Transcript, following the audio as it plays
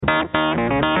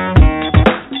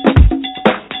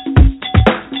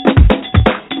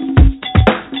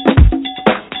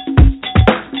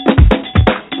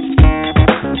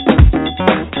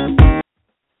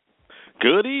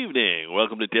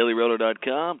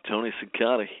DailyRoto.com. Tony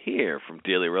Cincotta here from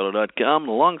DailyRoto.com.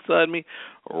 Alongside me,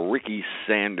 Ricky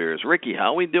Sanders. Ricky,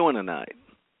 how we doing tonight?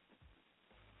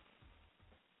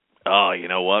 Oh, you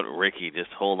know what, Ricky?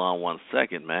 Just hold on one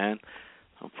second, man.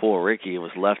 Oh, poor Ricky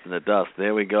was left in the dust.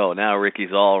 There we go. Now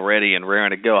Ricky's all ready and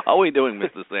raring to go. How are we doing,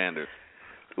 Mr. Sanders?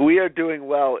 We are doing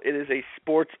well. It is a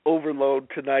sports overload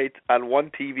tonight on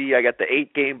one TV. I got the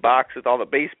 8-game box with all the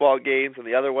baseball games, and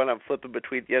the other one I'm flipping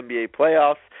between the NBA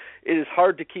playoffs. It is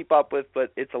hard to keep up with,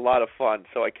 but it's a lot of fun,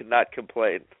 so I cannot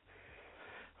complain.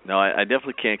 No, I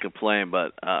definitely can't complain,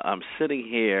 but I'm sitting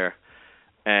here,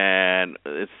 and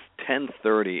it's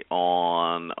 10:30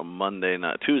 on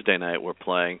a Tuesday night. We're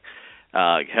playing,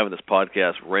 having this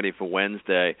podcast ready for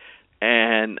Wednesday,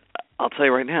 and I'll tell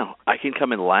you right now, I can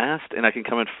come in last and I can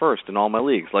come in first in all my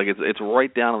leagues. Like it's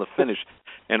right down to the finish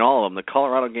in all of them. The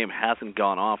Colorado game hasn't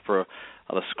gone off for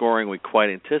the scoring we quite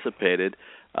anticipated.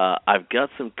 I've got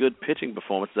some good pitching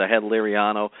performances. I had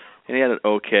Liriano, and he had an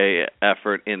okay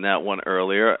effort in that one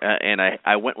earlier. And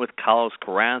I went with Carlos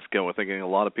Carrasco, thinking a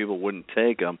lot of people wouldn't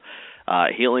take him.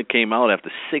 He only came out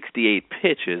after 68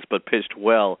 pitches, but pitched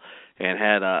well and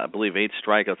had, I believe, 8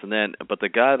 strikeouts. But the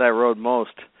guy that I rode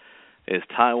most is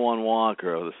Taijuan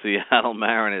Walker of the Seattle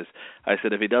Mariners. I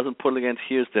said if he doesn't put it against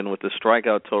Houston with the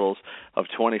strikeout totals of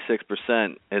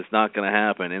 26%, it's not going to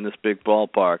happen in this big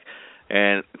ballpark.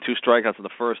 And 2 strikeouts in the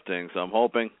first inning, so I'm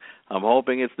hoping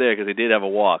it's there because he did have a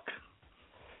walk.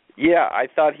 Yeah, I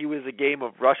thought he was a game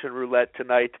of Russian roulette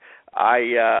tonight.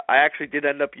 I actually did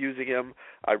end up using him.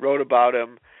 I wrote about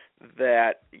him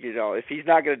that, if he's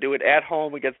not going to do it at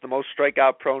home against the most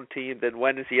strikeout-prone team, then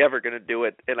when is he ever going to do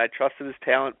it? And I trusted his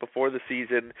talent before the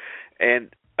season. And,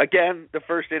 again, the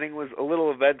first inning was a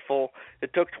little eventful.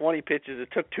 It took 20 pitches. It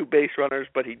took 2 base runners,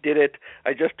 but he did it.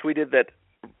 I just tweeted that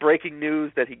breaking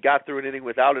news that he got through an inning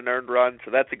without an earned run, so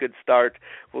that's a good start.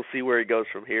 We'll see where he goes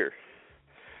from here.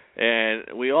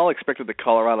 And we all expected the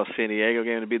Colorado-San Diego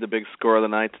game to be the big score of the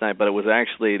night tonight, but it was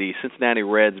actually the Cincinnati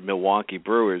Reds-Milwaukee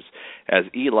Brewers, as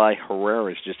Eli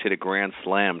Herrera just hit a grand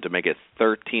slam to make it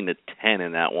 13-10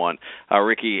 in that one.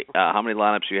 Ricky, how many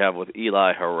lineups do you have with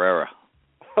Eli Herrera?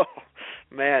 Oh,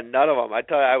 man, none of them. I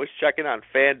tell you, I was checking on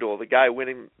FanDuel. The guy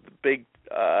winning the big,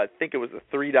 I think it was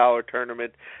a $3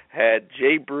 tournament, had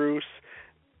Jay Bruce,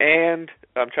 and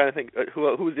I'm trying to think, who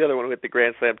was the other one who hit the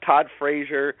grand slam? Todd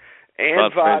Frazier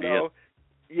and Votto.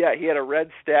 Yeah, he had a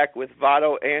red stack with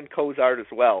Votto and Cozart as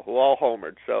well, who all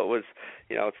homered. So it was,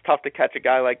 it's tough to catch a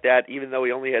guy like that, even though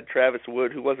he only had Travis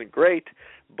Wood, who wasn't great.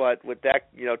 But with that,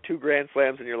 2 grand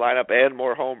slams in your lineup and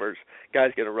more homers,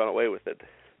 guy's going to run away with it.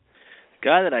 The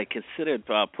guy that I considered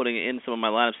putting in some of my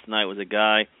lineups tonight was a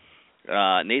guy,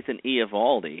 Nathan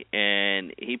Eovaldi,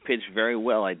 and he pitched very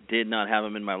well. I did not have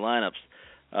him in my lineups.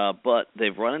 But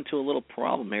they've run into a little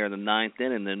problem here in the 9th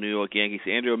inning. The New York Yankees,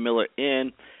 Andrew Miller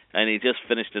in, and he just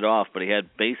finished it off. But he had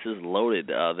bases loaded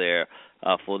there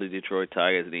for the Detroit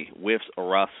Tigers, and he whiffs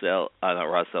Raisel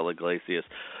Iglesias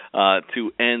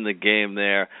to end the game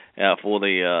there for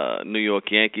the New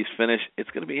York Yankees finish. It's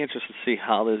going to be interesting to see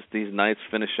how these nights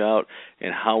finish out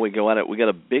and how we go at it. We got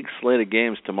a big slate of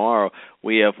games tomorrow.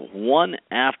 We have one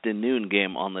afternoon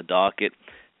game on the docket.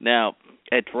 Now,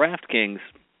 at DraftKings,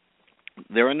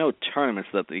 there are no tournaments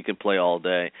that you can play all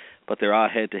day, but there are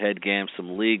head-to-head games,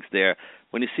 some leagues there.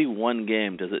 When you see one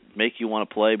game, does it make you want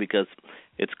to play? Because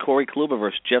it's Corey Kluber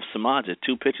versus Jeff Samaja,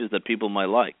 2 pitches that people might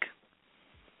like.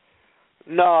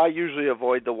 No, I usually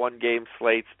avoid the one-game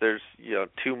slates. There's,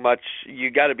 too much.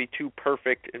 You got to be too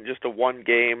perfect in just a one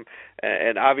game,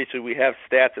 and obviously we have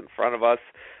stats in front of us.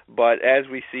 But as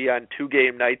we see on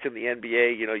 2-game nights in the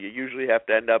NBA, you usually have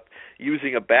to end up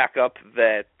using a backup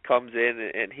that comes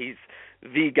in, and he's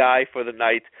the guy for the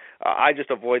night. I just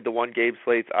avoid the one-game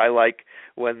slates. I like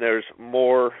when there's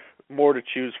more to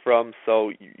choose from,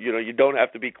 so you don't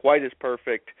have to be quite as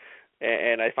perfect,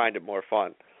 and I find it more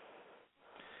fun.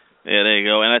 Yeah, there you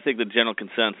go. And I think the general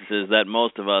consensus is that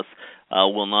most of us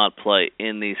will not play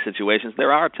in these situations.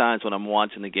 There are times when I'm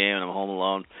watching the game and I'm home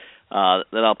alone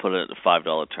that I'll put a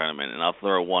 $5 tournament and I'll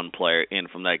throw one player in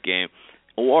from that game.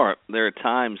 Or there are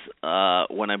times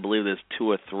when I believe there's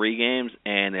 2 or 3 games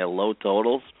and they're low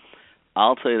totals.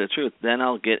 I'll tell you the truth. Then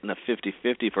I'll get in a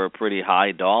 50-50 for a pretty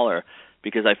high dollar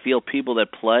because I feel people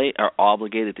that play are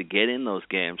obligated to get in those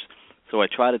games. So I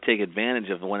try to take advantage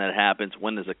of when that happens,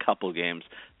 when there's a couple games,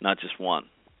 not just one.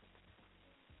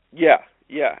 Yeah,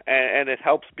 and it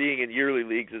helps being in yearly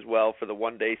leagues as well for the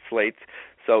one-day slates.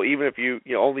 So even if you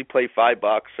only play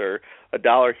 $5 or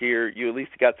 $1 here, you at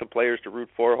least got some players to root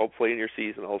for, hopefully in your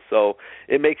seasonal. So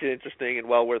it makes it interesting and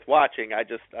well worth watching.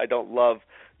 I don't love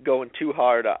going too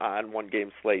hard on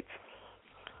one-game slates.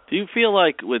 Do you feel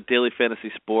like with daily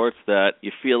fantasy sports that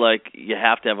you feel like you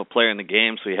have to have a player in the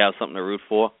game so you have something to root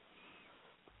for?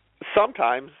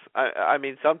 Sometimes, I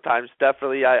mean, sometimes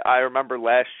definitely. I remember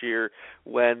last year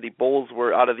when the Bulls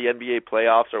were out of the NBA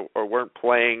playoffs or weren't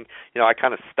playing. I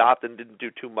kind of stopped and didn't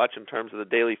do too much in terms of the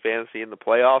daily fantasy in the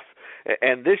playoffs.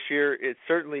 And this year, it's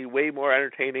certainly way more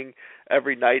entertaining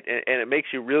every night, and it makes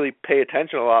you really pay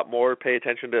attention a lot more. Pay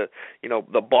attention to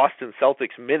the Boston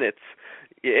Celtics minutes.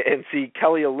 And see,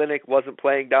 Kelly Olynyk wasn't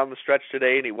playing down the stretch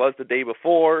today, and he was the day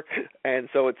before, and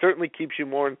so it certainly keeps you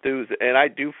more enthused. And I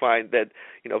do find that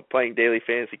playing daily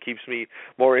fantasy keeps me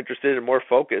more interested and more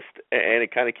focused, and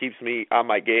it kind of keeps me on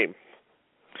my game.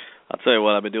 I'll tell you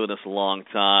what, I've been doing this a long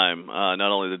time.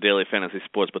 Not only the daily fantasy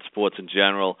sports, but sports in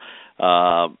general.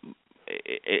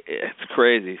 It's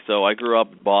crazy. So I grew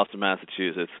up in Boston,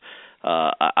 Massachusetts.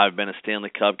 I've been to Stanley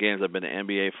Cup games. I've been to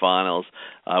NBA Finals.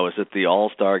 I was at the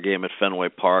All-Star game at Fenway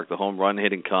Park, the home run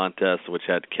hitting contest, which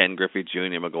had Ken Griffey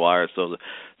Jr., McGuire. So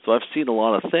I've seen a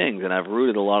lot of things, and I've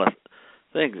rooted a lot of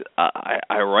things. I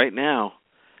right now,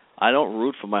 I don't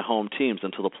root for my home teams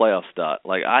until the playoffs start.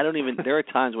 Like, I don't even. There are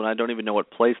times when I don't even know what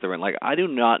place they're in. Like, I do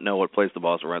not know what place the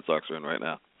Boston Red Sox are in right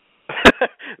now.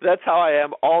 That's how I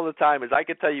am all the time. Is I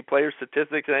could tell you player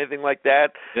statistics and anything like that,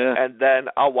 yeah. And then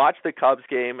I'll watch the Cubs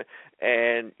game,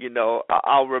 and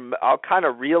I'll kind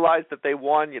of realize that they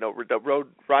won.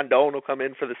 Rondon will come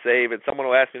in for the save, and someone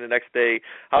will ask me the next day,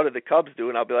 "How did the Cubs do?"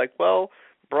 And I'll be like, "Well,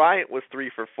 Bryant was 3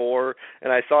 for 4,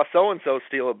 and I saw so-and-so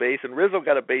steal a base, and Rizzo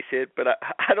got a base hit, but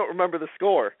I don't remember the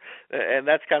score." And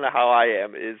that's kind of how I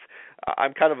am, is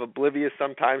I'm kind of oblivious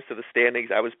sometimes to the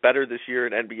standings. I was better this year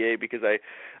in NBA because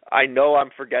I know I'm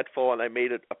forgetful, and I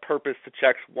made it a purpose to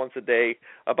check once a day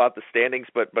about the standings,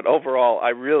 but overall, I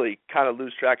really kind of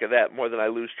lose track of that more than I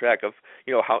lose track of,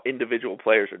 how individual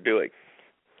players are doing.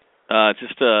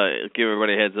 Just to give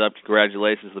everybody a heads up,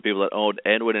 congratulations to the people that owned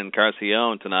Edwin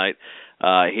Encarnacion tonight.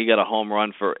 He got a home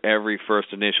run for every first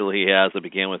initial he has that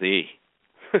began with E.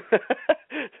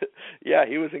 Yeah,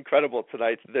 he was incredible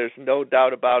tonight. There's no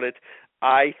doubt about it.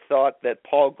 I thought that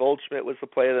Paul Goldschmidt was the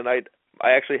play of the night.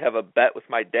 I actually have a bet with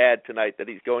my dad tonight that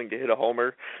he's going to hit a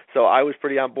homer, so I was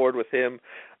pretty on board with him.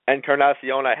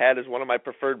 Encarnacion I had as one of my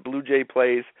preferred Blue Jay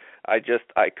plays. I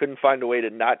couldn't find a way to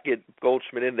not get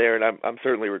Goldschmidt in there, and I'm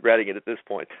certainly regretting it at this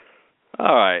point.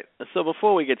 All right. So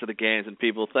before we get to the games, and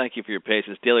people, thank you for your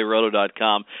patience.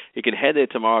 DailyRoto.com. You can head there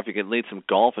tomorrow if you can need some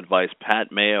golf advice.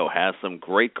 Pat Mayo has some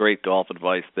great golf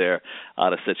advice there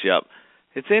to set you up.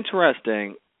 It's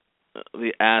interesting,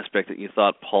 the aspect that you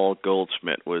thought Paul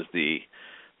Goldschmidt was the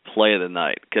play of the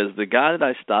night, because the guy that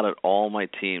I started all my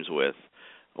teams with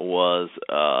was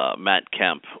Matt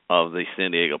Kemp of the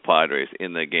San Diego Padres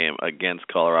in the game against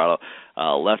Colorado.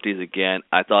 Lefties again.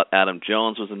 I thought Adam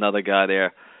Jones was another guy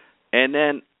there. And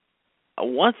then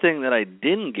one thing that I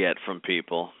didn't get from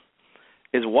people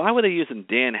is, why were they using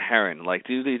Dan Herron? Like,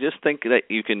 do they just think that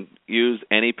you can use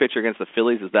any pitcher against the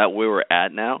Phillies? Is that where we're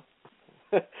at now?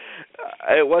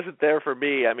 It wasn't there for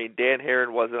me. I mean, Dan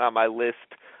Herron wasn't on my list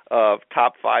of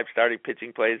top 5 starting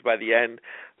pitching plays by the end.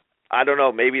 I don't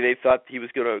know, maybe they thought he was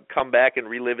going to come back and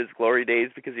relive his glory days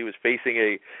because he was facing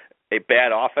a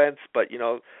bad offense. But,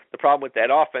 the problem with that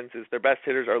offense is their best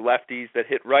hitters are lefties that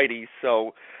hit righties.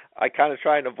 So I kind of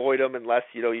try and avoid them unless,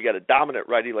 you got a dominant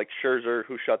righty like Scherzer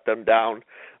who shut them down.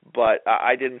 But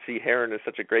I didn't see Herron as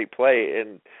such a great play,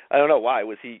 and I don't know why.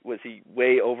 Was he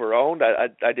way overowned?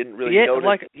 I didn't really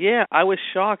notice. I was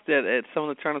shocked at some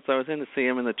of the tournaments I was in to see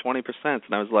him in the 20%, and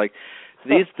I was like,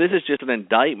 this is just an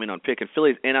indictment on picking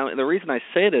Phillies. And the reason I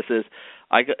say this is,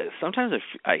 sometimes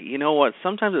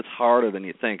sometimes it's harder than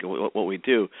you think what we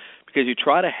do, because you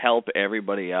try to help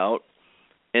everybody out,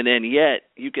 and then yet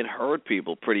you can hurt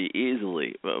people pretty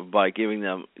easily by giving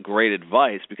them great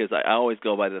advice, because I always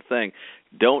go by the thing,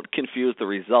 don't confuse the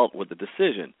result with the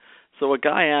decision. So a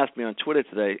guy asked me on Twitter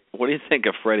today, what do you think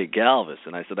of Freddie Galvis?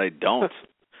 And I said, I don't.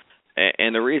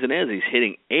 And the reason is, he's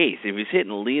hitting ace. If he's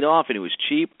hitting lead off and he was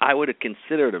cheap, I would have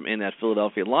considered him in that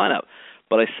Philadelphia lineup.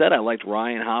 But I said I liked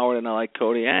Ryan Howard and I liked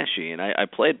Cody Ashe, and I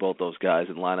played both those guys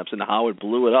in lineups, and Howard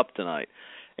blew it up tonight.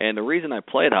 And the reason I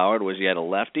played Howard was he had a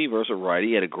lefty versus a righty.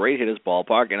 He had a great hitter's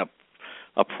ballpark and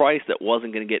a price that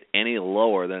wasn't going to get any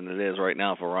lower than it is right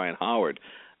now for Ryan Howard.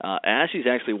 Ashe's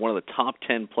actually one of the top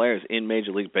 10 players in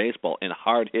Major League Baseball in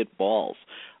hard-hit balls.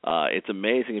 It's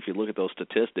amazing if you look at those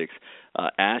statistics.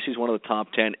 Ashe's one of the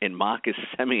top 10, and Marcus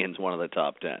Semion's one of the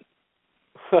top 10.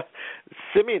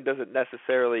 Semien doesn't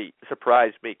necessarily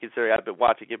surprise me, considering I've been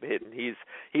watching him hit, and he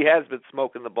has been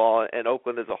smoking the ball. And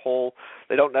Oakland as a whole,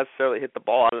 they don't necessarily hit the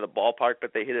ball out of the ballpark,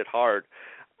 but they hit it hard.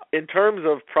 In terms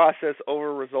of process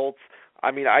over results,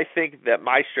 I mean, I think that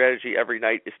my strategy every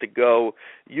night is to go.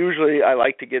 Usually, I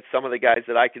like to get some of the guys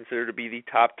that I consider to be the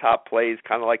top plays,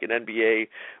 kind of like an NBA,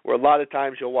 where a lot of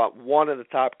times you'll want one of the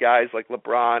top guys like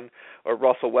LeBron or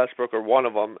Russell Westbrook or one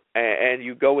of them, and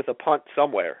you go with a punt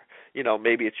somewhere.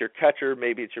 Maybe it's your catcher,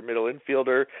 maybe it's your middle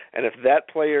infielder, and if that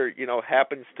player,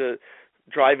 happens to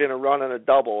drive in a run on a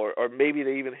double, or maybe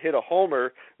they even hit a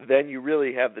homer, then you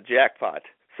really have the jackpot.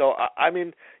 So, I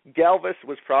mean, Galvis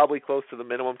was probably close to the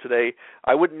minimum today.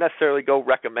 I wouldn't necessarily go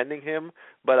recommending him,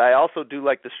 but I also do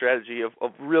like the strategy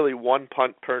of really one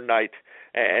punt per night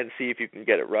and see if you can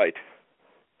get it right.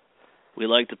 We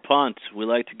like to punt. We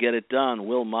like to get it done.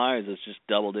 Will Myers has just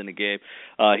doubled in the game.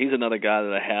 He's another guy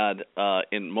that I had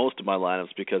in most of my lineups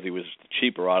because he was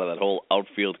cheaper out of that whole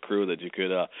outfield crew that you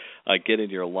could get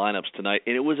into your lineups tonight.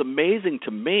 And it was amazing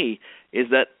to me is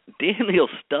that Daniel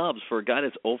Stubbs, for a guy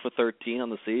that's 0 for 13 on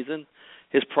the season,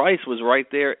 his price was right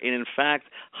there and, in fact,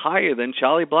 higher than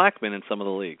Charlie Blackmon in some of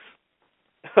the leagues.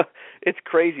 It's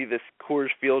crazy, this Coors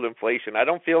Field inflation. I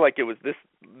don't feel like it was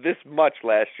this much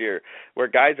last year, where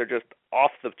guys are just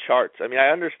off the charts. I mean, I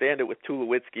understand it with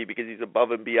Tulowitzki because he's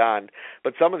above and beyond,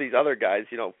 but some of these other guys,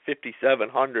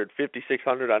 5,700,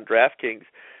 5,600 on DraftKings,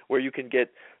 where you can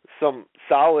get some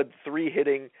solid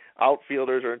three-hitting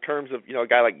outfielders, or in terms of a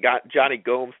guy like Johnny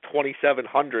Gomes,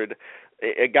 2,700,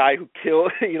 a guy who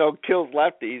kills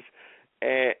lefties.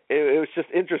 And it was just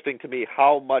interesting to me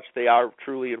how much they are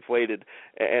truly inflated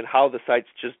and how the sites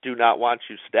just do not want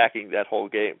you stacking that whole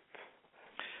game.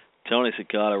 Tony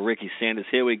Cincotta, Ricky Sanders,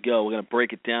 here we go. We're going to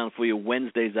break it down for you.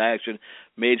 Wednesday's action,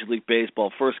 Major League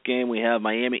Baseball. First game, we have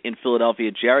Miami in Philadelphia.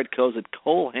 Jared Kozak,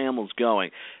 Cole Hamels going.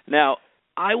 Now,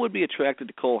 I would be attracted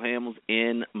to Cole Hamels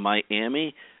in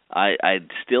Miami. I'd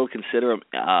still consider him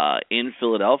in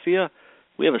Philadelphia.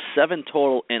 We have a 7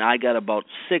 total, and I got about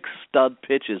 6 stud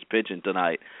pitches pitching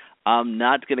tonight. I'm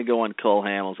not going to go on Cole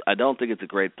Hamels. I don't think it's a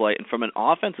great play. And from an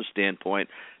offensive standpoint,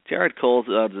 Jared Cole's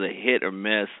a hit or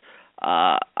miss.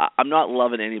 I'm not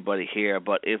loving anybody here,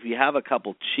 but if you have a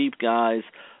couple cheap guys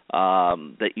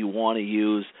that you want to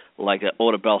use, like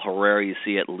Odubel Herrera you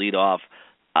see at leadoff,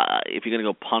 if you're going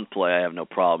to go punt play, I have no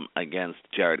problem against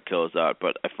Jared Kozak,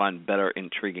 but I find better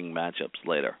intriguing matchups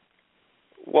later.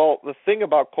 Well, the thing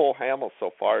about Cole Hamels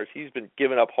so far is he's been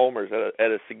giving up homers at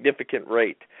a significant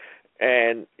rate.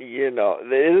 And,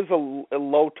 it is a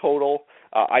low total.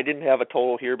 I didn't have a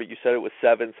total here, but you said it was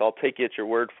 7, so I'll take you at your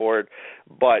word for it.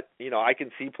 But, I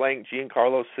can see playing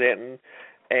Giancarlo Stanton,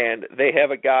 and they have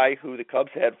a guy who the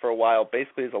Cubs had for a while,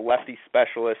 basically as a lefty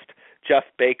specialist, Jeff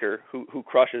Baker, who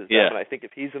crushes them. Yeah. And I think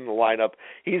if he's in the lineup,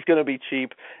 he's going to be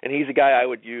cheap, and he's a guy I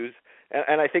would use.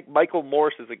 And I think Michael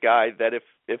Morse is a guy that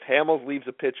if Hamels leaves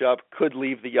a pitch up, could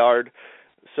leave the yard.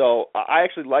 So I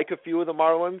actually like a few of the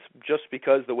Marlins just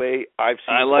because the way I've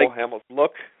seen Cole Hamels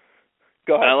look.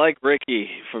 Go ahead. I like Ricky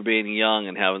for being young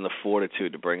and having the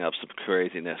fortitude to bring up some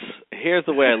craziness. Here's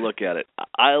the way I look at it.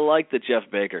 I like the Jeff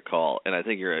Baker call, and I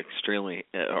think you're extremely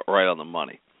right on the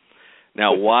money.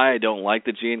 Now, why I don't like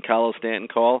the Giancarlo Stanton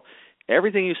call,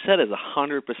 everything you said is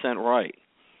 100% right.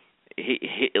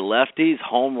 He lefties,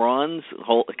 home runs,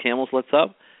 Hamels lets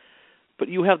up. But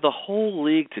you have the whole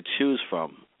league to choose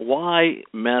from. Why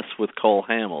mess with Cole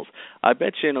Hamels? I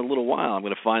bet you in a little while I'm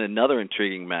going to find another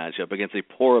intriguing matchup against a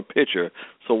poorer pitcher,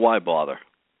 so why bother?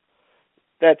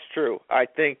 That's true. I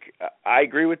think I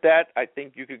agree with that. I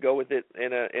think you could go with it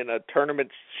in a tournament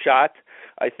shot.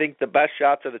 I think the best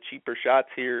shots are the cheaper shots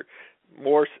here.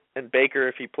 Morse and Baker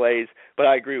if he plays, but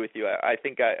I agree with you. I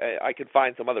think I could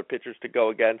find some other pitchers to go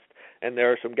against, and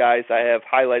there are some guys I have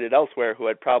highlighted elsewhere who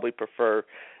I'd probably prefer,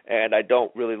 and I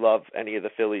don't really love any of the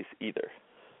Phillies either.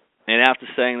 And after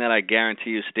saying that, I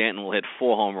guarantee you Stanton will hit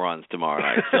 4 home runs tomorrow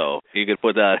night, so you could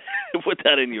put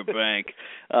that in your bank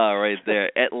right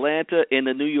there. Atlanta and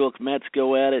the New York Mets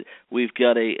go at it. We've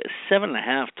got a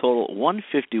 7.5 total,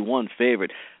 151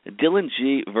 favorite. Dylan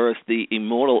G versus the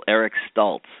immortal Eric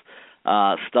Stultz.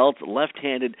 Stultz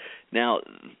left-handed. Now,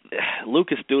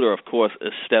 Lucas Duda, of course,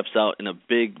 steps out in a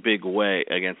big way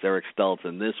against Eric Stultz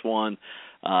in this one.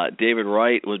 David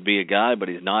Wright would be a guy, but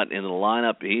he's not in the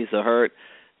lineup. He's a hurt.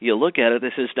 You look at it,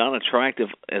 this is not attractive.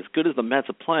 As good as the Mets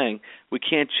are playing, we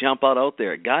can't jump out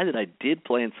there. A guy that I did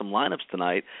play in some lineups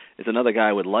tonight is another guy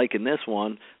I would like in this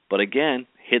one, but again,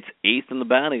 hits 8th in the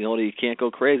batting order. You can't go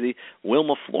crazy.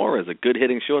 Wilmer Flores, a good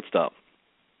hitting shortstop.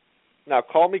 Now,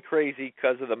 call me crazy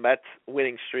because of the Mets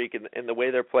winning streak and the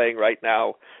way they're playing right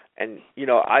now. And,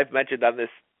 I've mentioned on this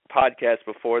podcast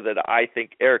before that I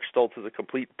think Eric Stultz is a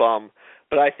complete bum,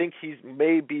 but I think he's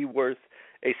maybe worth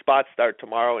a spot start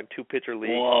tomorrow in 2-pitcher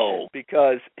league. Whoa.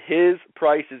 Because his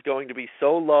price is going to be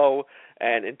so low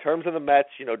And in terms of the Mets,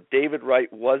 David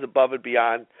Wright was above and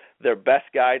beyond their best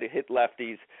guy to hit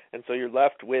lefties. And so you're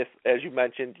left with, as you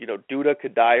mentioned, Duda,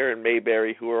 Kadire, and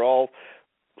Mayberry, who are all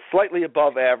slightly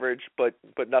above average, but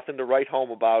nothing to write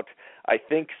home about. I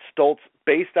think Stoltz,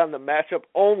 based on the matchup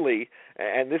only,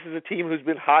 and this is a team who's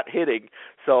been hot hitting,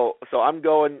 so I'm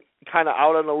going kind of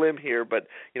out on a limb here, but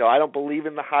I don't believe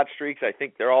in the hot streaks. I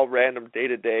think they're all random day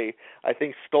to day. I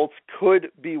think Stoltz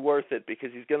could be worth it because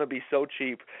he's going to be so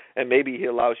cheap, and maybe he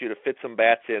allows you to fit some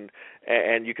bats in,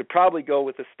 and you could probably go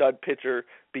with a stud pitcher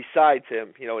besides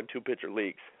him, in two-pitcher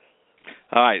leagues.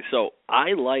 All right, so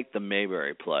I like the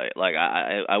Mayberry play. Like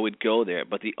I would go there,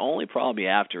 but the only problem you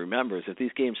have to remember is if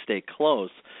these games stay close,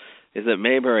 is that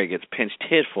Mayberry gets pinched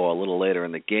hit for a little later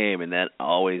in the game, and that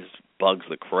always bugs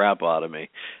the crap out of me.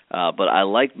 But I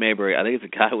like Mayberry. I think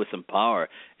it's a guy with some power,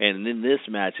 and in this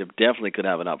matchup, definitely could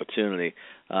have an opportunity.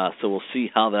 So we'll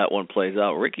see how that one plays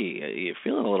out. Ricky, you're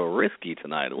feeling a little risky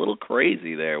tonight, a little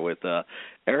crazy there with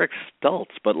Eric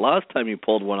Stoltz. But last time you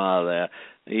pulled one out of there,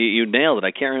 you nailed it.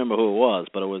 I can't remember who it was,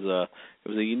 but it was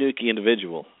a unique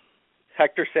individual.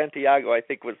 Hector Santiago, I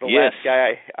think, was the last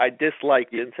guy I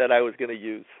disliked and said I was going to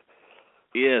use.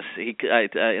 Yes,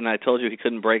 and I told you he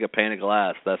couldn't break a pane of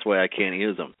glass. That's why I can't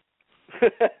use him.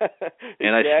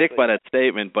 And I stick by that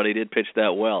statement, but he did pitch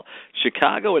that well.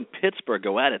 Chicago and Pittsburgh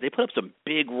go at it. They put up some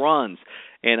big runs,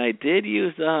 and I did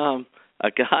use a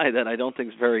guy that I don't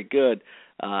think is very good.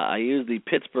 I used the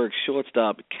Pittsburgh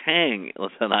shortstop Kang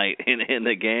tonight in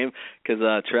the game because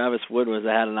Travis Wood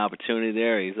had an opportunity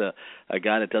there. He's a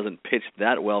guy that doesn't pitch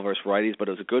that well versus righties, but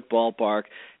it was a good ballpark.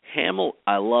 Hamill,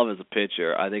 I love as a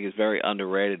pitcher. I think he's very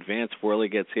underrated. Vance Worley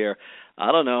gets here.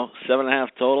 I don't know, 7.5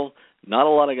 total. Not a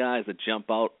lot of guys that jump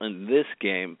out in this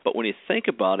game, but when you think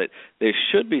about it, there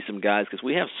should be some guys because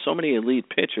we have so many elite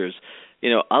pitchers.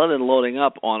 Other than loading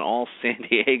up on all San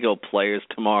Diego players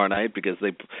tomorrow night because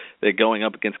they're going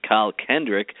up against Kyle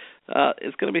Kendrick,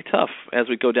 it's going to be tough as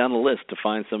we go down the list to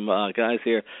find some guys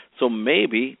here. So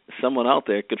maybe someone out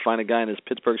there could find a guy in this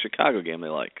Pittsburgh-Chicago game they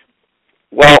like.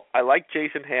 Well, I like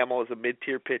Jason Hamill as a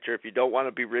mid-tier pitcher. If you don't want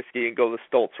to be risky and go the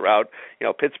Stoltz route,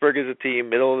 Pittsburgh is a team,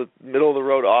 middle of the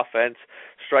road offense,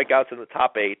 strikeouts in the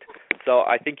top 8. So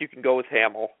I think you can go with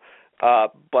Hamill.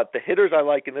 But the hitters I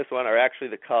like in this one are actually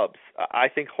the Cubs. I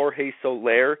think Jorge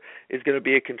Soler is going to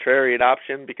be a contrarian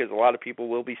option because a lot of people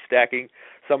will be stacking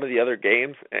some of the other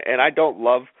games. And I don't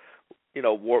love,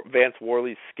 Vance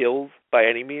Worley's skills by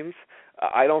any means.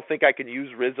 I don't think I can use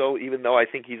Rizzo, even though I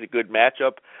think he's a good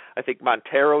matchup. I think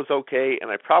Montero's okay,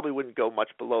 and I probably wouldn't go much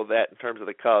below that in terms of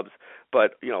the Cubs.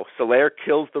 But, Soler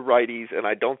kills the righties, and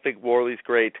I don't think Worley's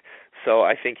great. So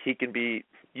I think he can be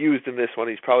used in this one.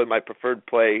 He's probably my preferred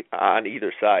play on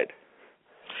either side.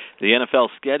 The NFL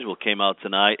schedule came out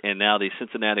tonight, and now the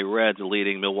Cincinnati Reds are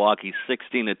leading Milwaukee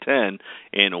 16-10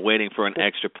 and waiting for an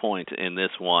extra point in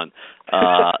this one.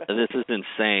 This is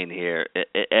insane here.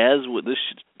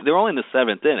 They're only in the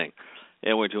 7th inning,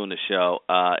 and we're doing the show.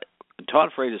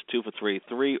 Todd Frazier's 2 for 3,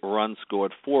 3 runs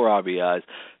scored, 4 RBIs,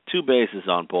 2 bases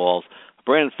on balls.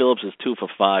 Brandon Phillips is 2 for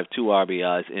 5, 2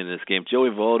 RBIs in this game.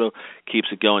 Joey Votto keeps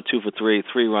it going, 2 for 3,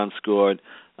 3 runs scored.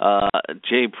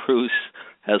 Jay Bruce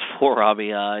has 4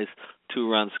 RBIs,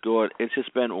 2 runs scored. It's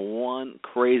just been one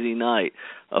crazy night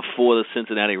for the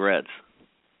Cincinnati Reds.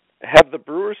 Have the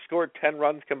Brewers scored 10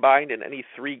 runs combined in any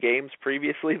 3 games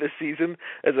previously this season?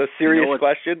 As a serious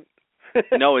question.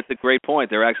 No, it's a great point.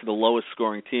 They're actually the lowest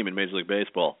scoring team in Major League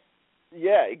Baseball.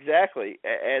 Yeah, exactly.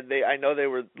 And I know they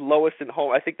were lowest in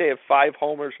home. I think they have 5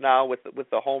 homers now with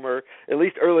the homer, at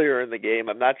least earlier in the game.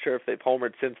 I'm not sure if they've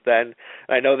homered since then.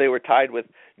 I know they were tied with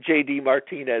J.D.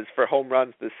 Martinez for home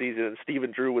runs this season, and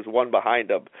Stephen Drew was 1 behind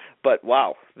him. But,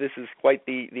 wow, this is quite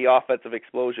the offensive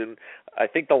explosion. I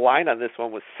think the line on this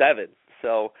one was 7,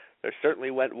 so they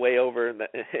certainly went way over in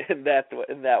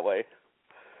that way.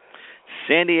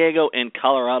 San Diego and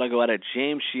Colorado go at it.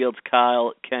 James Shields,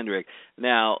 Kyle Kendrick.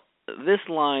 Now, this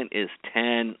line is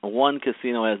 10. One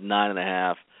casino has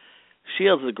 9.5.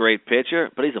 Shields is a great pitcher,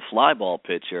 but he's a fly ball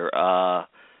pitcher.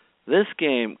 This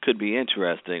game could be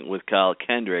interesting with Kyle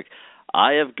Kendrick.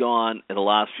 I have gone in the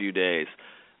last few days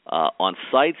on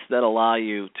sites that allow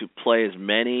you to play as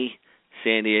many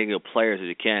San Diego players as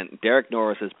you can. Derek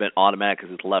Norris has been automatic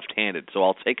because he's left-handed, so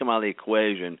I'll take him out of the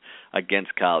equation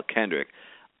against Kyle Kendrick.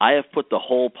 I have put the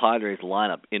whole Padres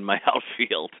lineup in my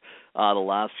outfield the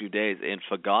last few days and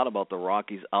forgot about the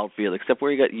Rockies outfield, except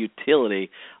where he got utility.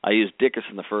 I used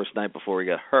Dickerson the first night before he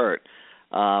got hurt.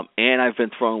 And I've been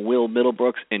throwing Will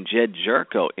Middlebrooks and Jed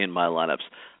Jerko in my lineups.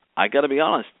 I got to be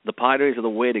honest, the Padres are the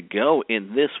way to go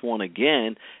in this one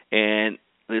again, and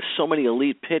there's so many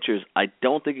elite pitchers. I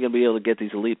don't think you're going to be able to get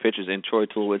these elite pitchers in Troy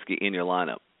Tulowitzki in your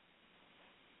lineup.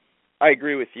 I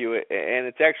agree with you, and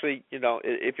it's actually,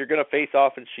 if you're going to face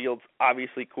off in Shields,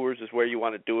 obviously Coors is where you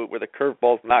want to do it, where the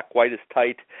curveball's not quite as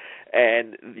tight,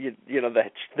 and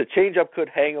the changeup could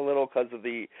hang a little because of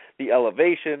the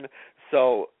elevation.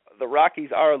 So the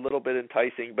Rockies are a little bit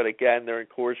enticing, but again, they're in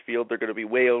Coors Field. They're going to be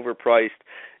way overpriced.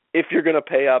 If you're going to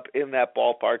pay up in that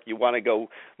ballpark, you want to go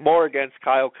more against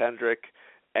Kyle Kendrick,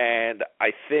 and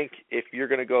I think if you're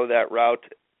going to go that route,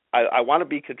 I want to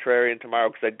be contrarian tomorrow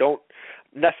because I don't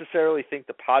necessarily think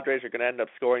the Padres are going to end up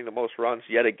scoring the most runs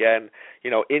yet again.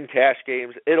 In cash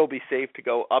games, it'll be safe to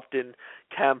go Upton,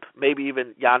 Kemp, maybe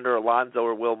even Yonder Alonso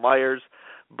or Will Myers.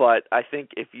 But I think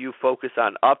if you focus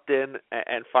on Upton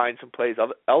and find some plays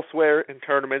elsewhere in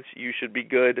tournaments, you should be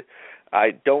good.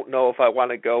 I don't know if I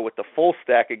want to go with the full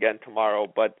stack again tomorrow,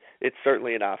 but it's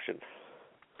certainly an option.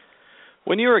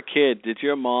 When you were a kid, did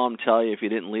your mom tell you if you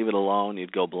didn't leave it alone,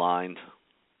 you'd go blind?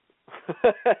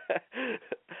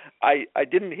 I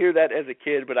didn't hear that as a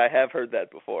kid, but I have heard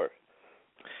that before.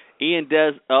 It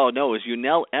was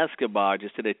Yunel Escobar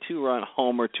just hit a 2-run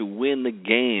homer to win the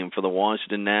game for the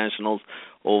Washington Nationals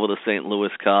over the St.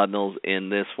 Louis Cardinals in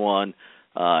this one.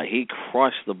 He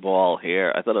crushed the ball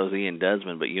here. I thought it was Ian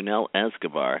Desmond, but Yunel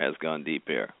Escobar has gone deep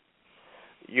here.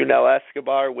 Yunel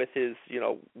Escobar with his,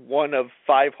 one of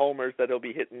 5 homers that he'll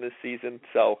be hitting this season.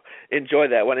 So enjoy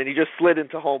that one. And he just slid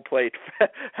into home plate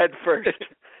head first.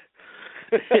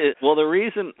 Well, the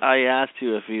reason I asked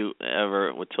you if you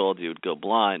ever were told you would go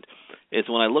blind is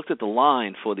when I looked at the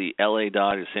line for the L.A.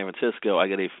 Dodgers San Francisco, I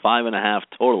got a 5.5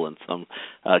 total in some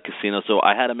casino, so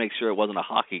I had to make sure it wasn't a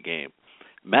hockey game.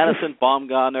 Madison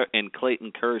Bumgarner and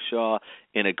Clayton Kershaw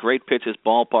in a great pitcher's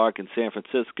ballpark in San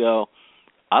Francisco.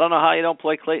 I don't know how you don't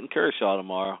play Clayton Kershaw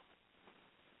tomorrow.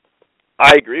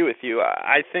 I agree with you.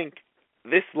 I think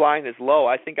this line is low.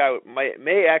 I think I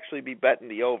may actually be betting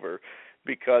the over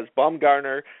because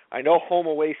Bumgarner, I know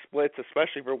home-away splits,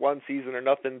 especially for one season, are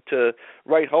nothing to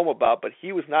write home about, but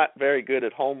he was not very good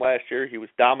at home last year. He was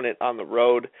dominant on the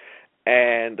road,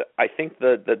 and I think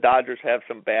the Dodgers have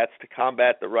some bats to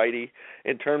combat the righty.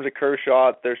 In terms of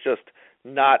Kershaw, there's just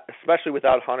not, especially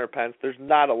without Hunter Pence, there's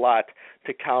not a lot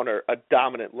to counter a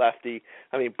dominant lefty.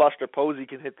 I mean, Buster Posey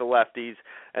can hit the lefties,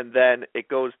 and then it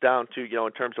goes down to,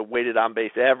 in terms of weighted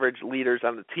on-base average, leaders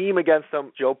on the team against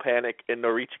them, Joe Panik and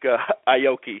Norichika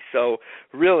Aoki. So,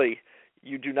 really,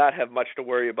 you do not have much to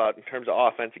worry about in terms of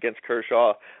offense against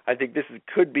Kershaw. I think this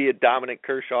could be a dominant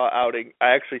Kershaw outing.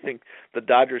 I actually think the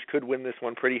Dodgers could win this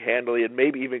one pretty handily and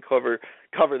maybe even cover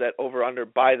that over-under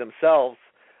by themselves.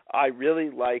 I really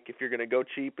like, if you're going to go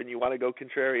cheap and you want to go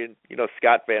contrarian,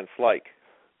 Scott Van Slyke.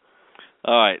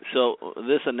 All right, so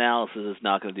this analysis is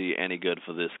not going to do you any good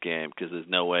for this game because there's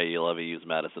no way you'll ever use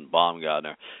Madison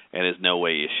Bumgarner, and there's no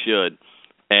way you should.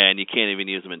 And you can't even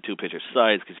use them in two-pitcher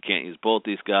sites because you can't use both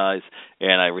these guys,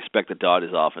 and I respect the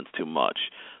Dodgers' offense too much.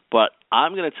 But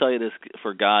I'm going to tell you this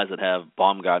for guys that have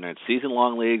Bumgarner in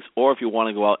season-long leagues or if you want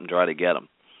to go out and try to get him.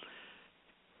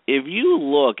 If you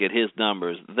look at his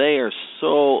numbers, they are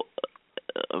so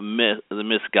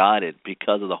misguided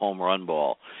because of the home run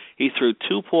ball. He threw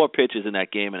 2 poor pitches in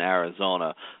that game in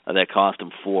Arizona that cost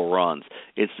him 4 runs.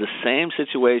 It's the same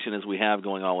situation as we have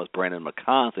going on with Brandon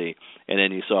McCarthy, and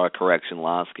then you saw a correction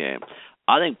last game.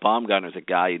 I think Baumgartner's a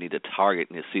guy you need to target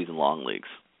in his season-long leagues.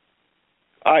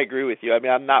 I agree with you. I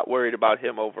mean, I'm not worried about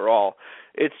him overall.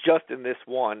 It's just in this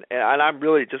one, and I'm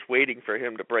really just waiting for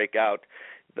him to break out.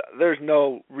 There's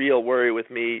no real worry with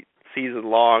me season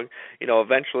long.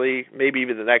 Eventually, maybe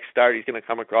even the next start, he's going to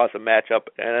come across a matchup,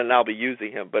 and then I'll be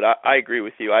using him. But I agree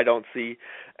with you. I don't see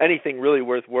anything really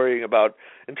worth worrying about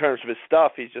in terms of his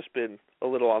stuff. He's just been a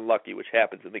little unlucky, which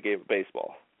happens in the game of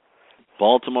baseball.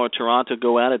 Baltimore, Toronto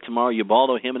go at it tomorrow.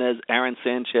 Ubaldo Jimenez, Aaron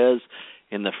Sanchez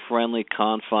in the friendly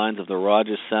confines of the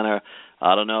Rogers Center.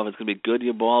 I don't know if it's going to be good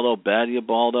Ubaldo, bad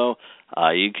Ubaldo.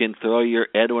 You can throw your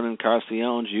Edwin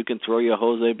Encarnaciones. You can throw your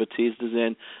Jose Batistas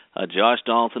in. Josh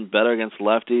Donaldson better against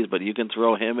lefties, but you can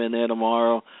throw him in there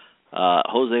tomorrow.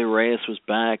 Jose Reyes was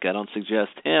back. I don't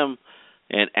suggest him.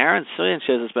 And Aaron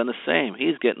Sanchez has been the same.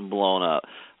 He's getting blown up.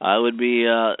 I would be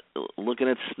looking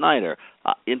at Snyder.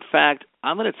 In fact,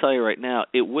 I'm going to tell you right now,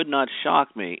 it would not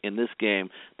shock me in this game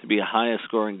to be a higher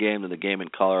scoring game than the game in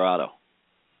Colorado.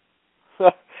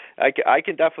 I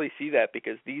can definitely see that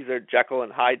because these are Jekyll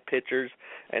and Hyde pitchers,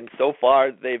 and so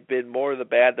far they've been more of the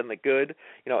bad than the good.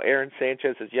 Aaron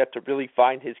Sanchez has yet to really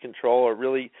find his control or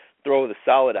really throw the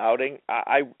solid outing.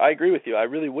 I agree with you. I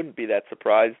really wouldn't be that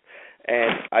surprised,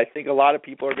 and I think a lot of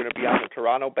people are going to be on the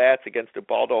Toronto bats against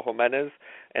Ubaldo Jimenez,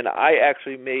 and I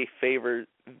actually may favor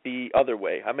the other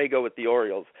way. I may go with the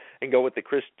Orioles and go with the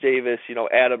Chris Davis,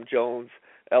 Adam Jones,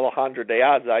 Alejandro De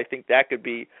Aza. I think that could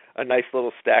be a nice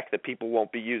little stack that people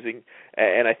won't be using,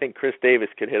 and I think Chris Davis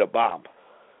could hit a bomb.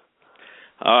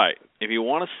 All right. If you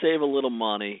want to save a little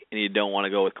money and you don't want to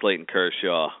go with Clayton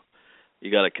Kershaw,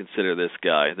 you got to consider this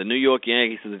guy. The New York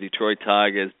Yankees and the Detroit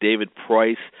Tigers, David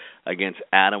Price against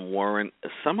Adam Warren.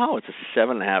 Somehow it's a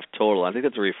 7.5 total. I think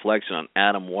that's a reflection on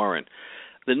Adam Warren.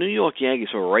 The New York Yankees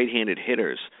are right-handed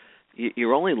hitters.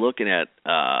 You're only looking at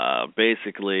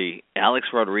basically Alex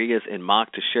Rodriguez and Mark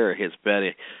Teixeira, his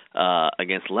betting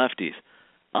against lefties.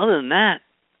 Other than that,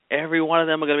 every one of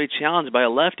them are going to be challenged by a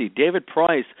lefty. David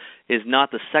Price is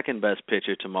not the second-best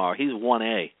pitcher tomorrow. He's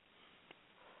 1A.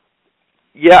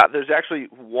 Yeah, there's actually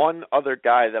one other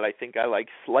guy that I think I like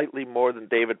slightly more than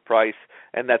David Price,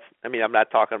 and I'm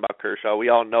not talking about Kershaw. We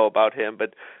all know about him,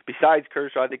 but besides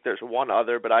Kershaw, I think there's one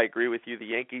other, but I agree with you. The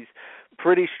Yankees,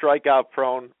 pretty strikeout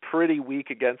prone, pretty weak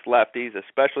against lefties,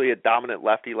 especially a dominant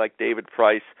lefty like David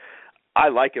Price. I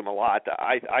like him a lot.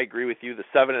 I agree with you. The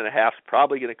 7.5 is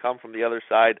probably going to come from the other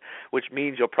side, which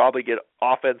means you'll probably get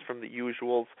offense from the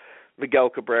usuals. Miguel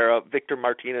Cabrera, Victor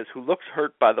Martinez, who looks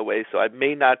hurt, by the way, so I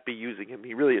may not be using him.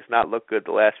 He really has not looked good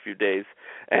the last few days.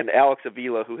 And Alex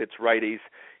Avila, who hits righties,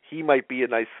 he might be a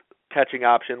nice catching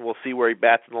option. We'll see where he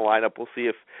bats in the lineup. We'll see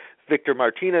if Victor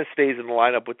Martinez stays in the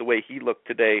lineup with the way he looked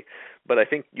today. But I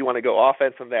think you want to go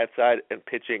offense on that side and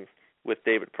pitching with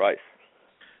David Price.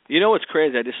 You know what's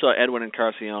crazy? I just saw Edwin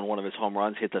Encarnacion, one of his home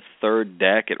runs, hit the third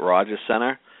deck at Rogers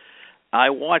Center. I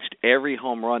watched every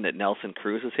home run that Nelson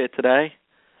Cruz has hit today,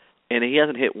 and he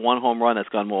hasn't hit one home run that's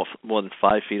gone more than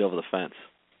 5 feet over the fence.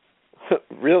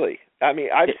 Really? I've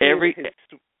seen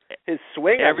his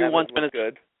swing. Everyone's been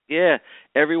good. Yeah,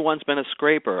 everyone's been a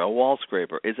scraper, a wall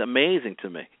scraper. It's amazing to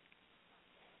me.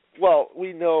 Well,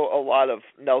 we know a lot of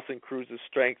Nelson Cruz's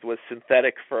strength was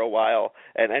synthetic for a while,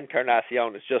 and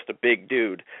Encarnacion is just a big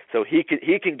dude, so he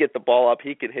can get the ball up.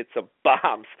 He can hit some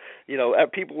bombs.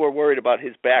 People were worried about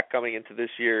his back coming into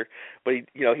this year, but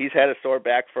he's had a sore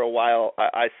back for a while.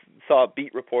 I saw a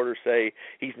beat reporter say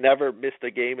he's never missed a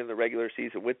game in the regular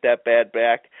season with that bad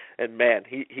back, and man,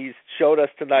 he's showed us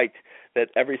tonight that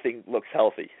everything looks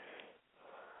healthy.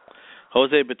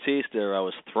 Jose Bautista, I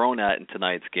was thrown at in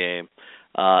tonight's game.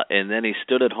 And then he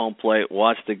stood at home plate,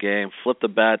 watched the game, flipped the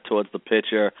bat towards the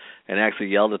pitcher, and actually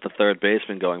yelled at the third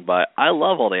baseman going by. I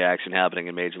love all the action happening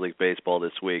in Major League Baseball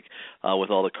this week with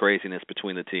all the craziness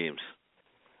between the teams.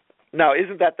 Now,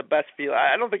 isn't that the best feeling?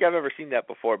 I don't think I've ever seen that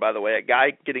before, by the way, a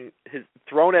guy getting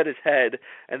thrown at his head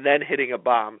and then hitting a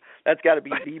bomb. That's got to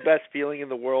be the best feeling in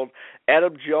the world.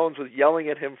 Adam Jones was yelling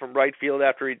at him from right field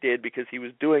after he did because he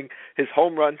was doing his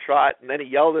home run trot, and then he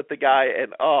yelled at the guy,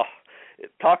 and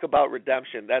talk about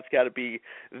redemption. That's got to be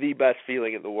the best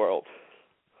feeling in the world.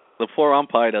 The poor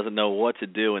umpire doesn't know what to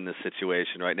do in this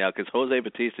situation right now because Jose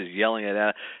Bautista is yelling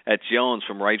at Jones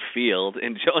from right field,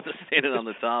 and Jones is standing on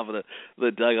the top of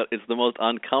the dugout. It's the most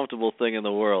uncomfortable thing in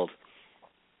the world.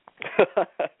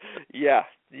 Yeah.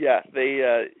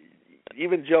 They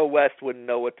even Joe West wouldn't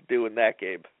know what to do in that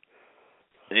game.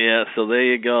 Yeah, so there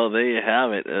you go. There you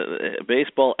have it.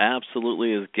 Baseball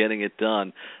absolutely is getting it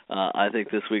done, I think,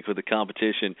 this week with the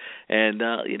competition. And,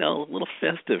 a little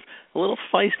festive, a little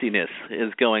feistiness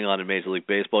is going on in Major League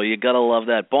Baseball. You got to love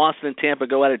that. Boston and Tampa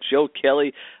go at it. Joe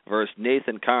Kelly versus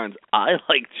Nathan Carnes. I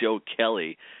like Joe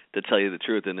Kelly, to tell you the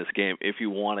truth, in this game. If you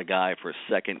want a guy for a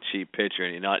second cheap pitcher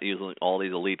and you're not using all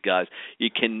these elite guys, you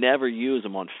can never use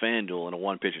them on FanDuel in a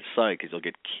one-pitcher site because you'll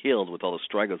get killed with all the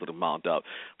strikeouts that will mount up.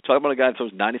 We're talking about a guy that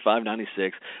throws 95,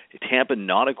 96. Tampa,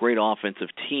 not a great offensive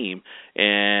team,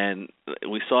 and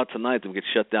we saw tonight that we get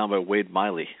shut down by Wade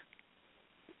Miley.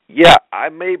 Yeah, I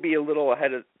may be a little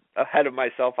ahead of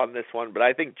myself on this one, but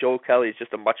I think Joe Kelly is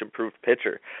just a much improved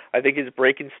pitcher. I think his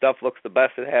breaking stuff looks the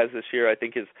best it has this year. I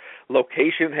think his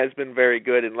location has been very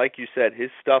good, and like you said, his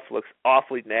stuff looks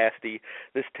awfully nasty.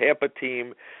 This Tampa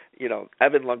team,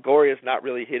 Evan Longoria is not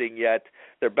really hitting yet.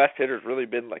 Their best hitter's really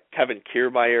been like Kevin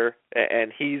Kiermaier,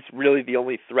 and he's really the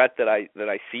only threat that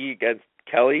I see against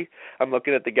Kelly. I'm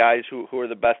looking at the guys who are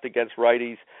the best against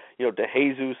righties,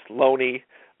 DeJesus, Loney.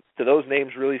 Do those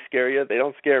names really scare you? They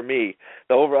don't scare me.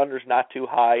 The over-under's not too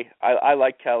high. I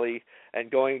like Kelly.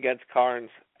 And going against Carnes,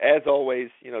 as always,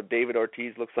 David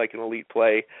Ortiz looks like an elite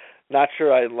play. Not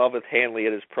sure I'm in love with Hanley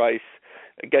at his price.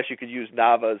 I guess you could use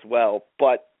Nava as well.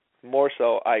 But more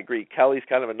so, I agree. Kelly's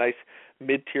kind of a nice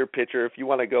mid-tier pitcher. If you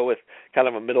want to go with kind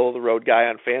of a middle-of-the-road guy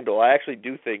on FanDuel, I actually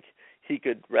do think he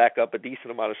could rack up a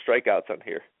decent amount of strikeouts on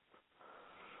here.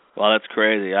 Well, that's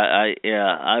crazy.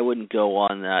 I wouldn't go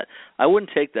on that. I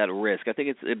wouldn't take that risk. I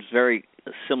think it's very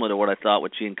similar to what I thought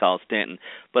with Giancarlo Stanton.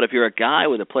 But if you're a guy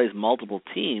that plays multiple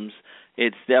teams,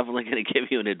 it's definitely going to give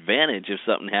you an advantage if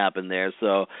something happened there.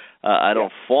 So I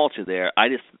don't fault you there. I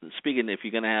just speaking if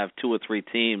you're going to have two or three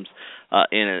teams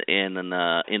in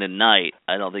a night,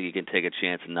 I don't think you can take a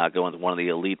chance and not go into one of the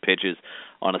elite pitches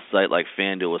on a site like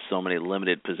FanDuel with so many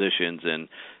limited positions and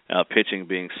pitching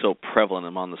being so prevalent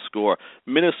among the score.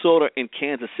 Minnesota and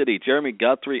Kansas City. Jeremy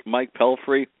Guthrie, Mike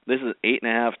Pelfrey. This is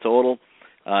 8.5 total.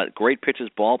 Great pitches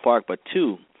ballpark, but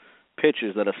two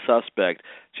pitchers that are suspect.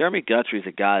 Jeremy Guthrie is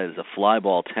a guy that has a fly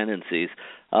ball tendencies,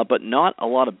 but not a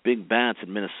lot of big bats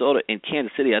in Minnesota. In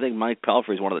Kansas City, I think Mike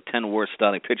Pelfrey is one of the 10 worst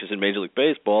starting pitchers in Major League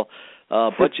Baseball.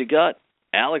 But you got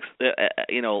Alex,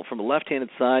 from the left-handed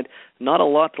side, not a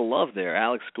lot to love there.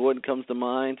 Alex Gordon comes to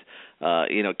mind.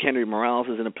 Kendry Morales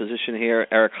is in a position here.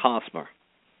 Eric Hosmer.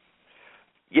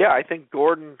 Yeah, I think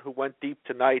Gordon, who went deep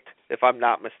tonight, if I'm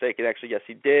not mistaken, actually, yes,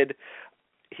 he did.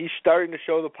 He's starting to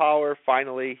show the power,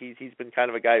 finally. He's been kind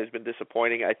of a guy who's been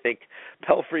disappointing. I think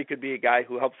Pelfrey could be a guy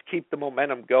who helps keep the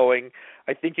momentum going.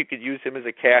 I think you could use him as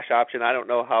a cash option. I don't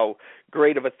know how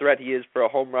great of a threat he is for a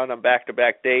home run on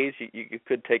back-to-back days. You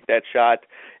could take that shot.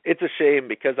 It's a shame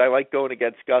because I like going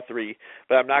against Guthrie,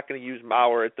 but I'm not going to use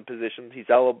Mauer at the position. He's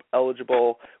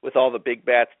eligible with all the big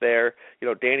bats there.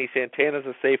 Danny Santana's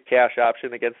a safe cash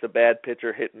option against a bad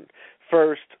pitcher hitting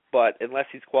first, but unless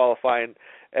he's qualifying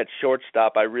at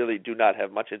shortstop, I really do not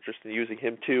have much interest in using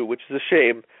him too, which is a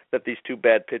shame that these two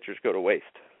bad pitchers go to waste.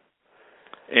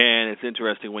 And it's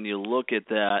interesting when you look at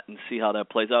that and see how that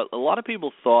plays out. A lot of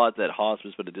people thought that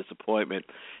Hosmer's been a disappointment,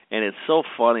 and it's so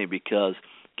funny because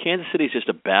Kansas City is just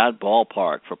a bad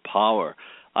ballpark for power.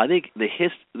 I think the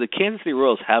Kansas City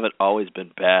Royals haven't always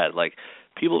been bad. Like,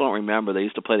 people don't remember, they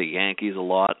used to play the Yankees a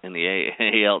lot in the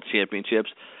AL championships.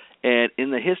 And in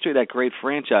the history of that great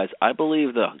franchise, I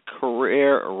believe the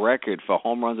career record for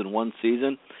home runs in one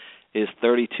season is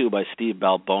 32 by Steve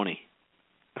Balboni.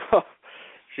 Oh,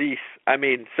 jeez. I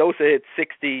mean, Sosa hit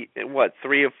 60 in,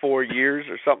 3 or 4 years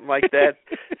or something like that?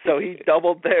 So he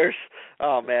doubled theirs.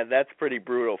 Oh, man, that's pretty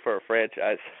brutal for a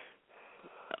franchise.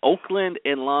 Oakland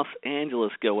and Los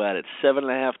Angeles go at it.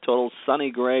 7.5 total.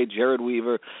 Sonny Gray, Jared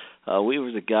Weaver.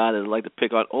 Weaver's a guy that I'd like to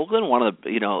pick on. Oakland, one of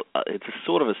the, it's a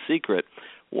sort of a secret.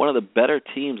 One of the better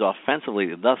teams offensively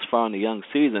thus far in the young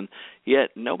season,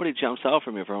 yet nobody jumps out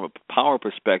from you from a power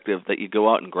perspective that you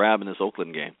go out and grab in this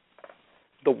Oakland game.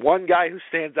 The one guy who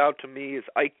stands out to me is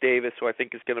Ike Davis, who I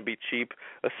think is going to be cheap,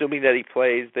 assuming that he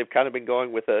plays. They've kind of been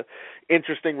going with a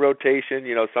interesting rotation.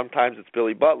 Sometimes it's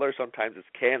Billy Butler, sometimes it's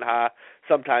Canha,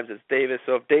 sometimes it's Davis.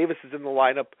 So if Davis is in the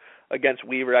lineup against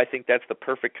Weaver, I think that's the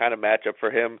perfect kind of matchup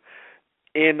for him.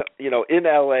 In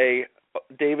L.A.,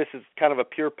 Davis is kind of a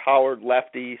pure-powered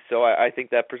lefty, so I think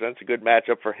that presents a good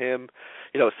matchup for him.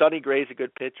 Sonny Gray's a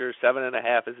good pitcher.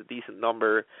 7.5 is a decent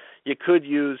number. You could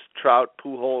use Trout,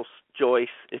 Pujols, Joyce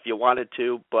if you wanted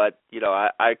to, but,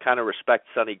 I kind of respect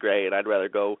Sonny Gray, and I'd rather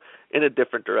go in a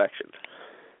different direction.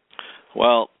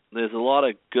 Well, there's a lot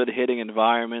of good hitting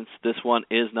environments. This one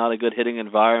is not a good hitting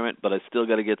environment, but I still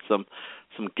got to get some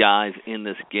guys in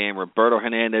this game. Roberto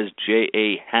Hernandez,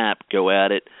 J.A. Happ go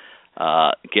at it.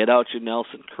 Get out your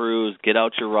Nelson Cruz, get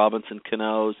out your Robinson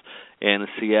Canoes, and in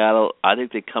Seattle, I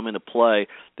think they come into play.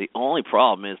 The only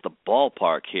problem is the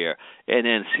ballpark here. And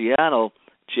in Seattle,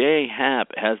 J.A. Happ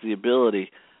has the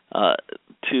ability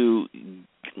to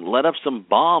let up some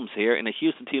bombs here in a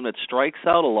Houston team that strikes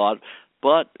out a lot,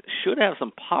 but should have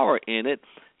some power in it.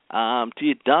 Do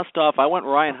you dust off? I went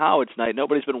Ryan Howard tonight.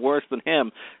 Nobody's been worse than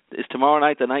him. Is tomorrow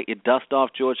night the night you dust off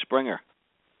George Springer?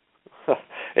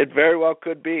 It very well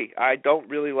could be. I don't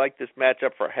really like this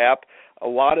matchup for Happ. A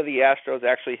lot of the Astros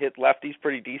actually hit lefties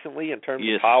pretty decently in terms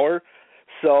of power.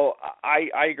 So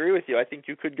I agree with you. I think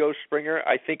you could go Springer.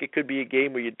 I think it could be a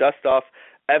game where you dust off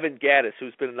Evan Gattis,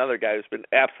 who's been another guy who's been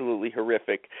absolutely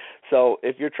horrific. So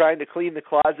if you're trying to clean the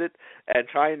closet and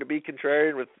trying to be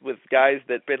contrarian with guys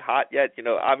that have been hot yet,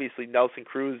 obviously Nelson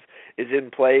Cruz is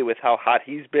in play with how hot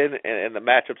he's been, and the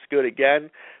matchup's good again.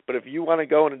 But if you want to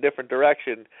go in a different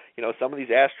direction, some of these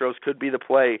Astros could be the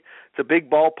play. It's a big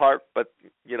ballpark, but,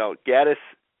 Gattis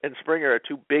and Springer are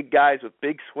two big guys with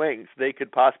big swings. They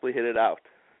could possibly hit it out.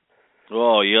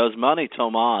 Oh, Yasmani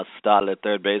Tomas started at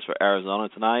third base for Arizona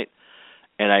tonight.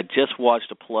 And I just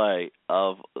watched a play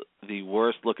of the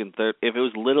worst-looking third. If it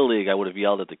was Little League, I would have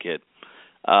yelled at the kid.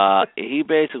 He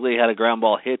basically had a ground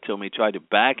ball hit to him. He tried to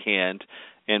backhand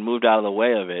and moved out of the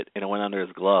way of it, and it went under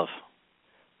his glove.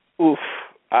 Oof.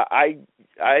 I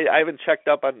haven't checked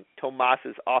up on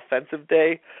Tomas's offensive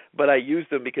day, but I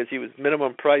used him because he was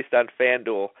minimum priced on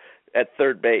FanDuel. at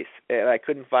third base, and I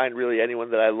couldn't find really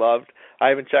anyone that I loved. I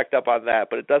haven't checked up on that,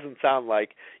 but it doesn't sound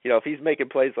like, if he's making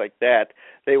plays like that,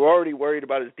 they were already worried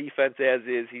about his defense as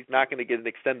is. He's not going to get an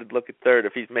extended look at third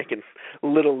if he's making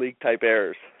little league type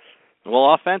errors.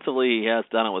 Well, offensively, he has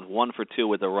done it with 1 for 2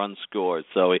 with the run scored,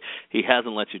 so he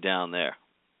hasn't let you down there.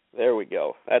 There we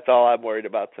go. That's all I'm worried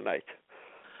about tonight.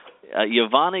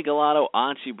 Yvonne Galato,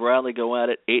 Archie Bradley go at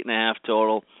it, 8.5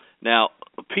 total. Now,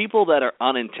 people that are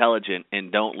unintelligent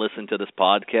and don't listen to this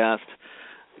podcast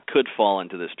could fall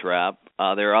into this trap.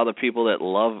 There are other people that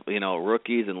love,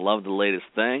 rookies and love the latest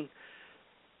thing.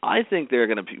 I think there are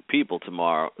going to be people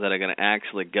tomorrow that are going to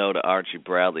actually go to Archie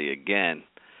Bradley again.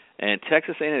 And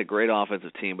Texas ain't a great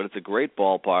offensive team, but it's a great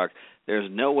ballpark. There's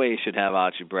no way you should have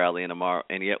Archie Bradley in tomorrow,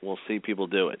 and yet we'll see people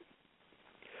do it.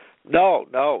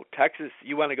 No. Texas,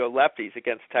 you want to go lefties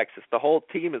against Texas. The whole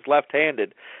team is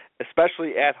left-handed,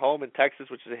 especially at home in Texas,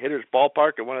 which is a hitter's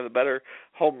ballpark and one of the better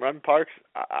home run parks.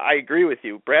 I agree with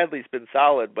you. Bradley's been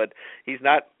solid, but he's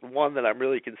not one that I'm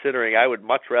really considering. I would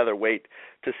much rather wait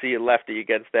to see a lefty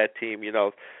against that team.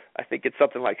 I think it's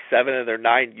something like 7 of their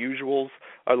 9 usuals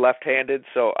are left-handed,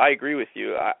 so I agree with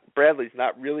you. Bradley's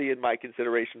not really in my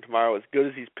consideration tomorrow as good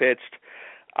as he's pitched.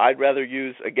 I'd rather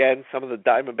use, again, some of the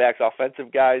Diamondbacks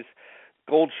offensive guys,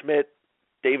 Goldschmidt,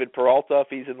 David Peralta if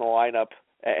he's in the lineup,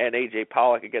 and A.J.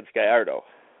 Pollock against Gallardo.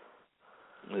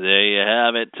 There you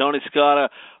have it. Tony Cincotta,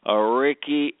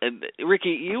 Ricky.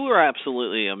 Ricky, you were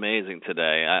absolutely amazing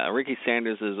today. Ricky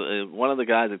Sanders is one of the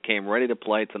guys that came ready to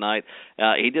play tonight.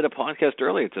 He did a podcast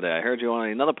earlier today. I heard you on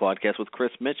another podcast with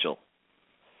Chris Mitchell.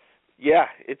 Yeah,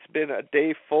 it's been a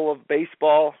day full of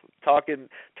baseball, talking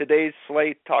today's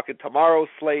slate, talking tomorrow's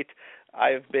slate.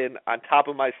 I've been on top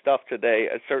of my stuff today.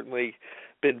 I've certainly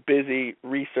been busy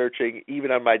researching, even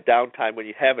on my downtime when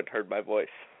you haven't heard my voice.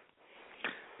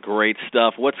 Great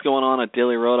stuff. What's going on at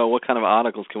Daily Roto? What kind of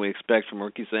articles can we expect from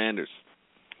Ricky Sanders?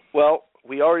 Well,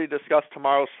 we already discussed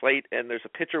tomorrow's slate, and there's a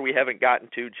pitcher we haven't gotten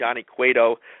to, Johnny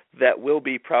Cueto, that will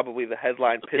be probably the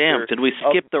headline pitcher. Damn, did we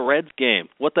skip the Reds game?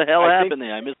 What the hell happened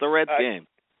there? I missed the Reds game.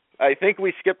 I think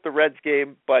we skipped the Reds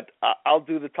game, but I'll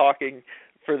do the talking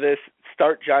for this.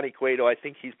 Start Johnny Cueto. I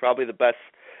think he's probably the best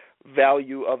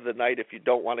value of the night if you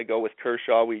don't want to go with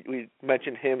Kershaw. We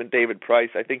mentioned him and David Price.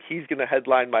 I think he's going to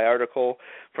headline my article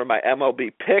for my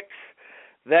MLB picks.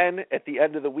 Then at the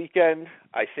end of the weekend,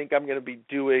 I think I'm going to be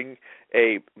doing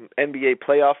a NBA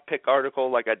playoff pick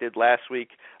article like I did last week.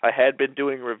 I had been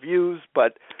doing reviews,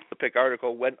 but the pick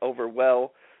article went over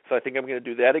well, so I think I'm going to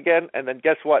do that again. And then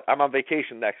guess what? I'm on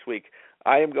vacation next week.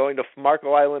 I am going to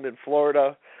Marco Island in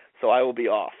Florida, so I will be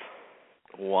off.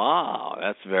 Wow,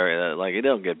 that's very, it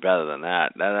don't get better than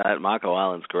that. That Marco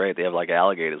Island's great. They have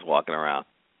alligators walking around.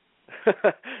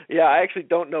 Yeah, I actually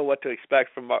don't know what to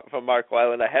expect from Marco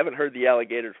Island. I haven't heard the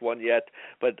Alligators one yet,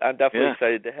 but I'm definitely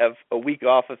excited to have a week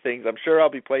off of things. I'm sure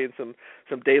I'll be playing some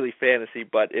daily fantasy,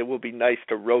 but it will be nice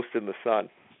to roast in the sun.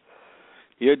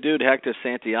 Your dude Hector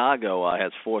Santiago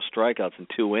has 4 strikeouts in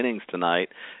 2 innings tonight,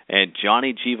 and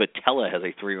Johnny G. Vitello has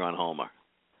a 3-run homer.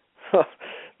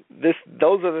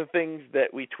 Those are the things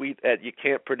that we tweet at You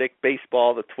Can't Predict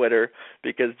Baseball, the Twitter,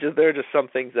 because there are just some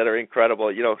things that are incredible.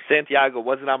 Santiago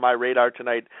wasn't on my radar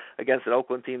tonight against an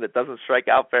Oakland team that doesn't strike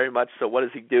out very much, so what does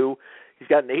he do? He's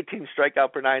got an 18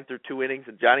 strikeout per 9 through 2 innings,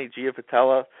 and Johnny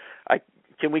Giavotella,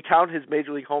 can we count his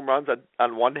major league home runs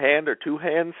on one hand or 2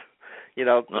 hands?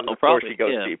 Of course he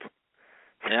goes deep.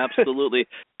 Absolutely.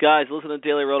 Guys, listen to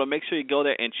Daily Roto. Make sure you go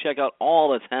there and check out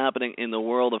all that's happening in the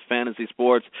world of fantasy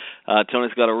sports.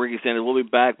 Tony's got a Ricky Sanders. We'll be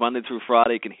back Monday through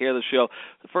Friday. You can hear the show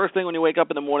the first thing when you wake up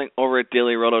in the morning over at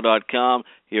dailyroto.com.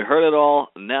 You heard it all.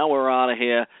 Now we're out of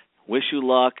here. Wish you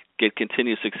luck. Get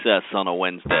continued success on a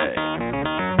Wednesday.